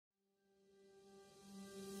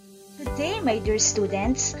my dear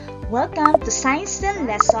students. Welcome to Science 10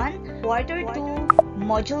 Lesson, Quarter 2,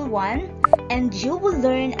 Module 1, and you will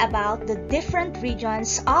learn about the different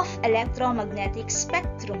regions of electromagnetic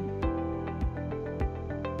spectrum.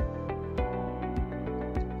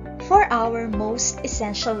 For our most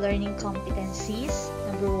essential learning competencies,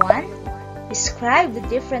 number 1, describe the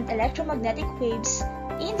different electromagnetic waves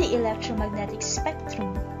in the electromagnetic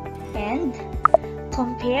spectrum, and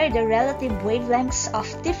compare the relative wavelengths of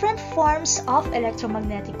different forms of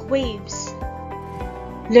electromagnetic waves.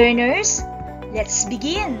 Learners, let's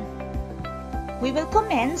begin. We will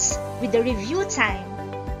commence with the review time.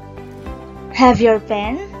 Have your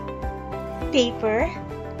pen, paper,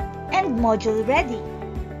 and module ready.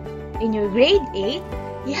 In your grade 8,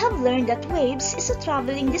 you have learned that waves is a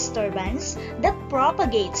traveling disturbance that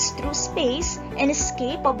propagates through space and is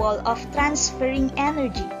capable of transferring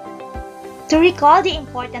energy. To recall the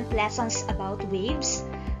important lessons about waves,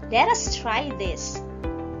 let us try this.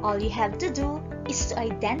 All you have to do is to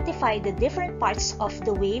identify the different parts of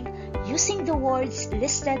the wave using the words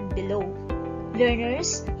listed below.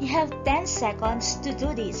 Learners, you have 10 seconds to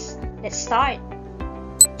do this. Let's start.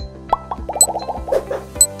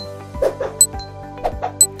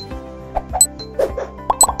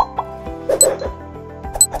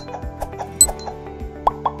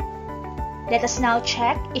 Let us now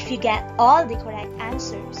check if you get all the correct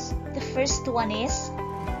answers. The first one is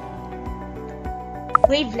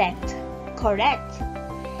wavelength. Correct.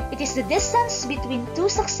 It is the distance between two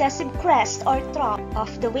successive crests or trough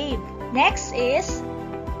of the wave. Next is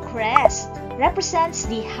crest. Represents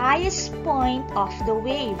the highest point of the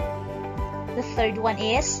wave. The third one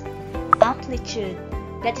is amplitude.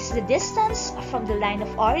 That is the distance from the line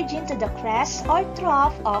of origin to the crest or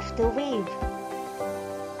trough of the wave.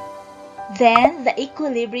 Then, the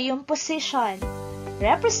equilibrium position,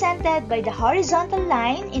 represented by the horizontal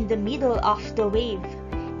line in the middle of the wave.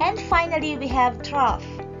 And finally, we have trough,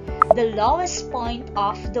 the lowest point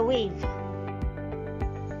of the wave.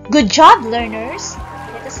 Good job, learners!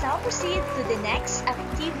 Let us now proceed to the next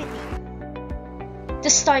activity. To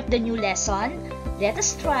start the new lesson, let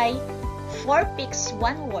us try 4 picks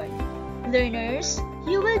 1 word. Learners,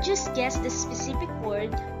 you will just guess the specific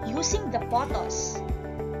word using the photos.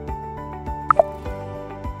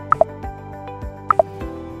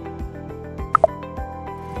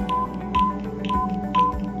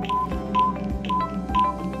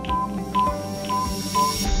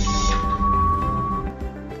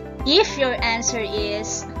 If your answer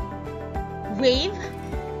is wave,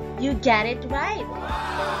 you get it right.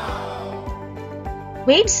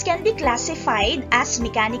 Waves can be classified as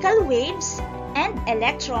mechanical waves and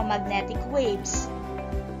electromagnetic waves.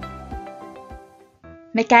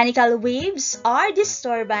 Mechanical waves are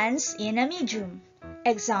disturbance in a medium.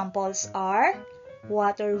 Examples are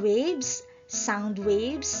water waves, sound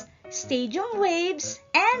waves, stadium waves,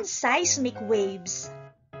 and seismic waves.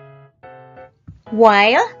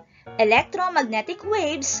 While electromagnetic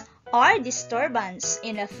waves are disturbance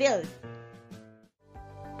in a field.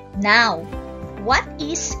 Now, what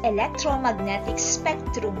is electromagnetic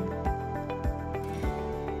spectrum?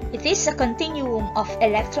 It is a continuum of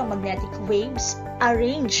electromagnetic waves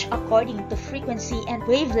arranged according to frequency and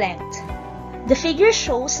wavelength. The figure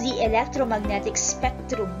shows the electromagnetic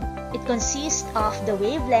spectrum. It consists of the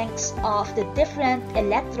wavelengths of the different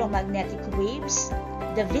electromagnetic waves,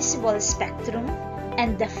 the visible spectrum,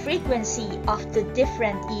 and the frequency of the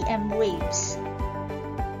different EM waves.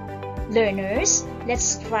 Learners,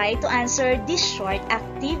 let's try to answer this short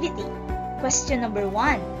activity. Question number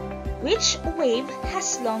 1. Which wave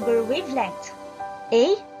has longer wavelength?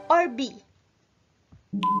 A or B?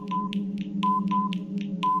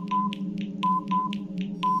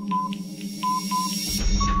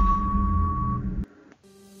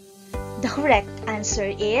 The correct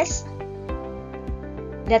answer is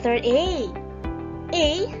letter A.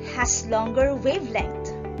 A has longer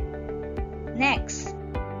wavelength. Next,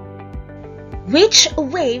 which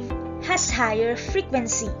wave has higher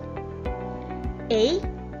frequency? A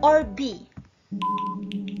or B?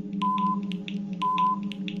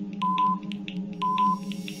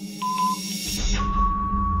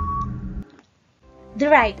 The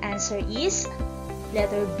right answer is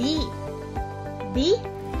letter B. B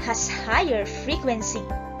has higher frequency.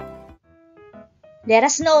 Let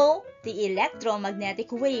us know the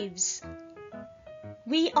electromagnetic waves.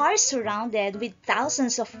 We are surrounded with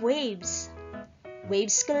thousands of waves.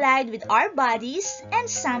 Waves collide with our bodies and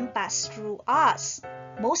some pass through us.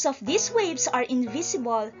 Most of these waves are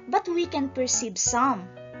invisible, but we can perceive some.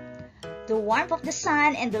 The warmth of the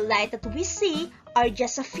sun and the light that we see are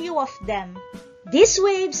just a few of them. These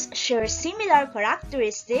waves share similar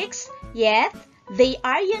characteristics, yet they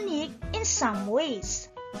are unique in some ways.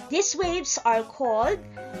 These waves are called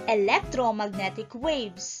electromagnetic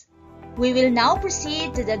waves. We will now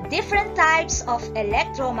proceed to the different types of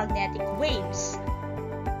electromagnetic waves.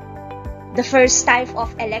 The first type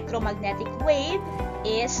of electromagnetic wave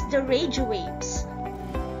is the radio waves.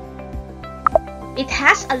 It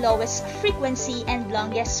has a lowest frequency and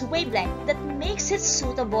longest wavelength that makes it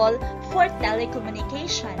suitable for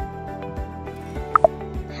telecommunication.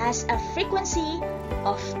 Has a frequency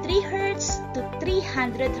of 3 Hz to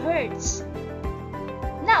 300 Hz.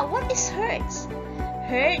 Now, what is Hertz?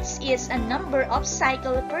 Hertz is a number of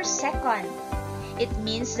cycles per second. It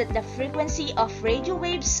means that the frequency of radio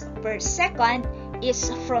waves per second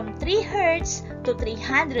is from 3 Hz to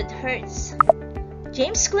 300 Hz.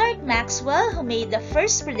 James Clerk Maxwell who made the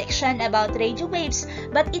first prediction about radio waves,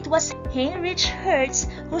 but it was Heinrich Hertz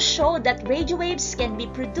who showed that radio waves can be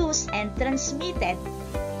produced and transmitted.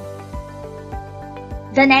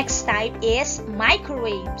 The next type is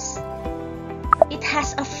microwaves. It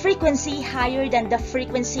has a frequency higher than the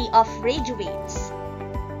frequency of radio waves.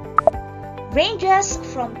 Ranges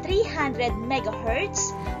from 300 MHz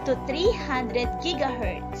to 300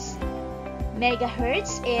 GHz.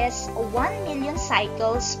 Megahertz is 1 million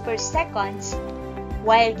cycles per second,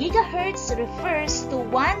 while gigahertz refers to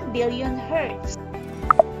 1 billion hertz.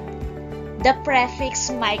 The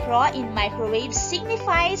prefix micro in microwave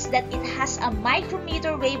signifies that it has a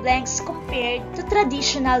micrometer wavelength compared to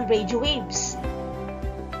traditional radio waves.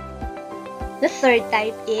 The third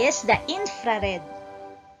type is the infrared.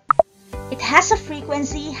 It has a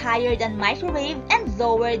frequency higher than microwave and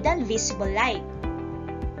lower than visible light.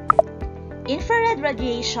 Infrared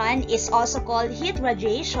radiation is also called heat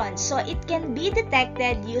radiation, so it can be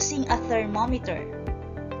detected using a thermometer.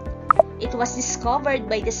 It was discovered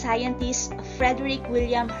by the scientist Frederick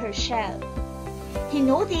William Herschel. He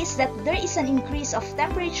noticed that there is an increase of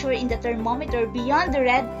temperature in the thermometer beyond the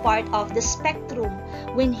red part of the spectrum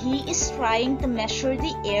when he is trying to measure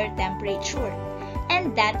the air temperature,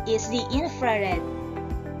 and that is the infrared.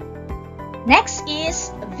 Next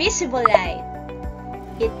is visible light.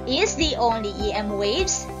 It is the only EM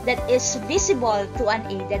waves that is visible to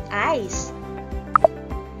unaided eyes.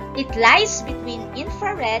 It lies between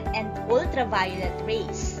infrared and ultraviolet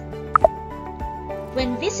rays.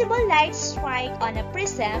 When visible light strikes on a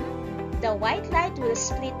prism, the white light will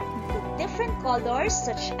split into different colors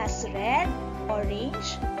such as red,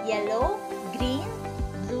 orange, yellow, green,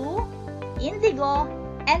 blue, indigo,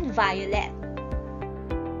 and violet.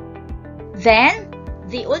 Then,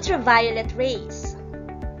 the ultraviolet rays.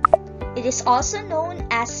 It is also known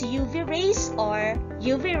as UV rays or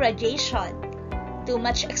UV radiation. Too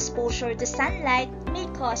much exposure to sunlight may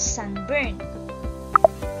cause sunburn.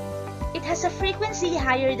 It has a frequency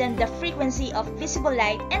higher than the frequency of visible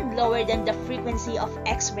light and lower than the frequency of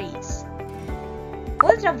X-rays.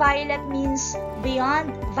 Ultraviolet means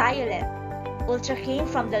beyond violet. Ultra came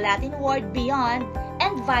from the Latin word beyond,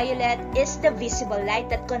 and violet is the visible light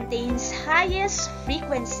that contains highest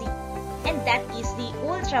frequency, and that is the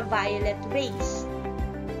ultraviolet rays.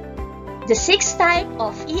 The sixth type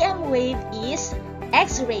of EM wave is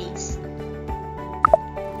X-rays.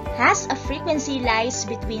 Has a frequency lies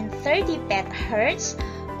between 30 petahertz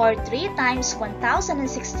or 3 times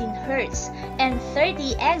 1016 Hz and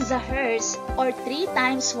 30 exahertz or 3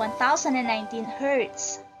 times 1019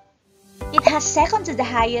 Hz. It has second to the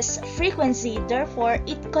highest frequency, therefore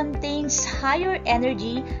it contains higher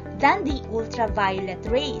energy than the ultraviolet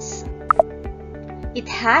rays. It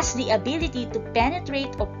has the ability to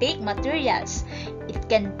penetrate opaque materials. It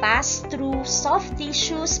can pass through soft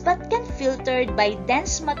tissues but can filter by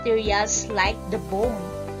dense materials like the bone.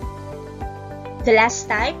 The last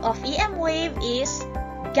type of EM wave is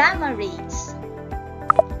gamma rays.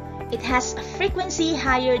 It has a frequency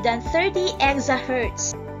higher than 30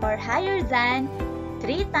 exahertz or higher than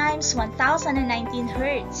 3 times 1019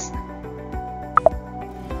 Hz.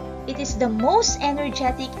 It is the most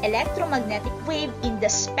energetic electromagnetic wave in the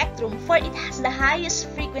spectrum, for it has the highest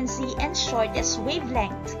frequency and shortest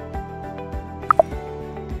wavelength.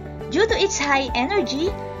 Due to its high energy,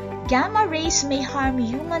 gamma rays may harm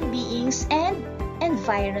human beings and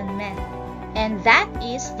environment, and that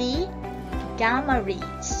is the gamma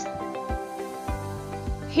rays.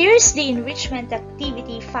 Here's the enrichment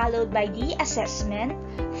activity followed by the assessment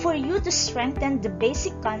for you to strengthen the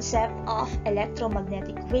basic concept of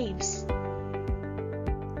electromagnetic waves.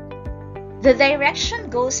 The direction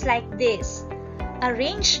goes like this.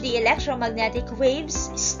 Arrange the electromagnetic waves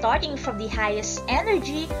starting from the highest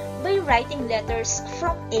energy by writing letters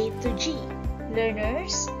from A to G.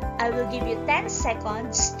 Learners, I will give you 10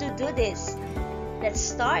 seconds to do this. Let's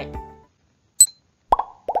start.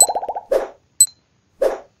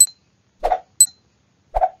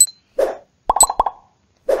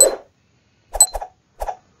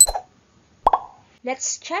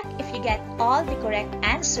 Let's check if you get all the correct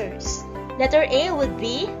answers. Letter A would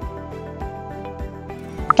be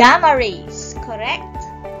gamma rays, correct.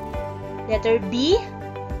 Letter B,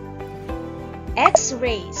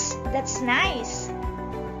 X-rays, that's nice.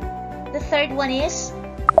 The third one is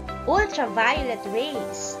ultraviolet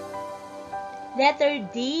rays. Letter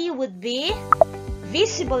D would be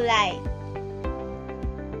visible light.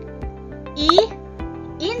 E,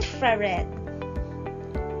 infrared.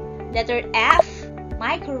 Letter F,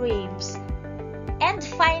 microwaves. And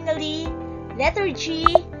finally, letter G,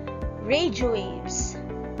 radio waves.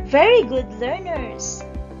 Very good, learners.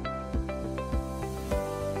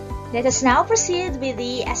 Let us now proceed with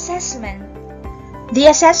the assessment. The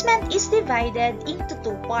assessment is divided into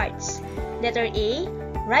two parts. Letter A,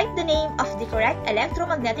 write the name of the correct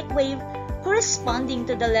electromagnetic wave corresponding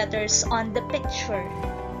to the letters on the picture.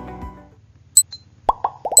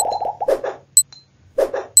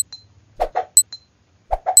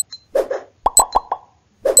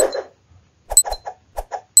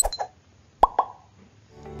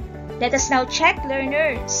 Let us now check,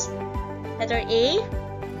 learners. Letter A,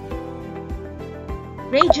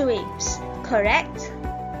 radio waves, correct.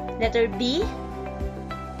 Letter B,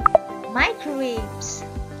 microwaves.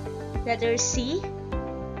 Letter C,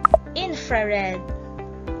 infrared.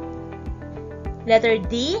 Letter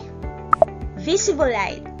D, visible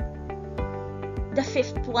light. The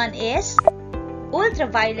fifth one is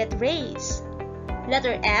ultraviolet rays.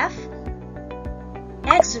 Letter F,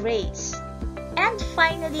 X-rays. And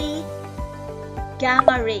finally,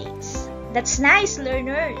 gamma rays. That's nice,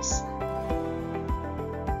 learners.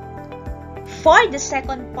 For the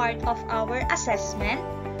second part of our assessment,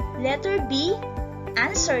 letter B,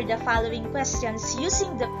 answer the following questions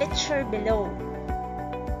using the picture below.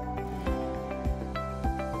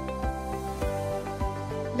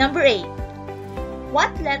 Number 8.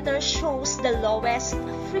 What letter shows the lowest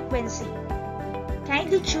frequency?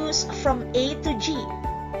 Kindly choose from A to G.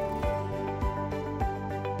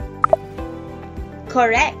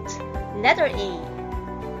 Correct. Letter A.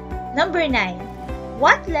 Number 9.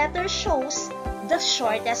 What letter shows the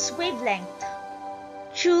shortest wavelength?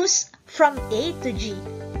 Choose from A to G.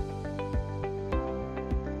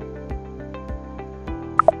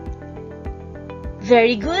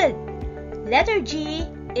 Very good. Letter G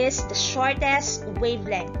is the shortest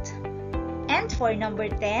wavelength. And for number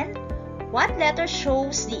 10, what letter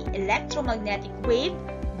shows the electromagnetic wave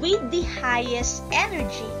with the highest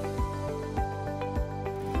energy?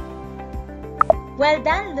 Well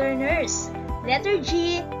done, learners! Letter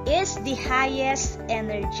G is the highest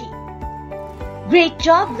energy. Great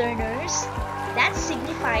job, learners! That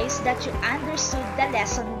signifies that you understood the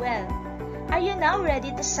lesson well. Are you now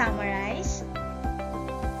ready to summarize?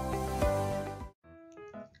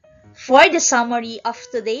 For the summary of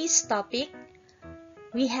today's topic,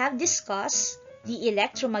 we have discussed the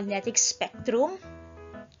electromagnetic spectrum,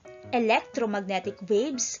 electromagnetic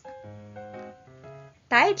waves,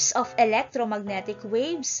 types of electromagnetic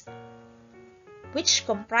waves, which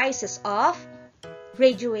comprises of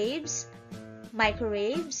radio waves,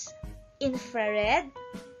 microwaves, infrared,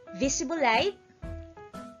 visible light,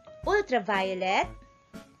 ultraviolet,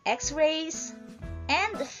 X-rays,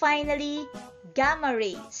 and finally, gamma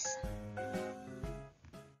rays.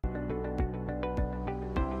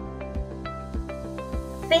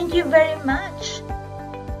 Thank you very much.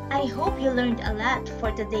 I hope you learned a lot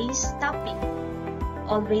for today's topic.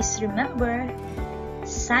 Always remember,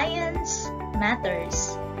 science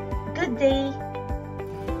matters. Good day.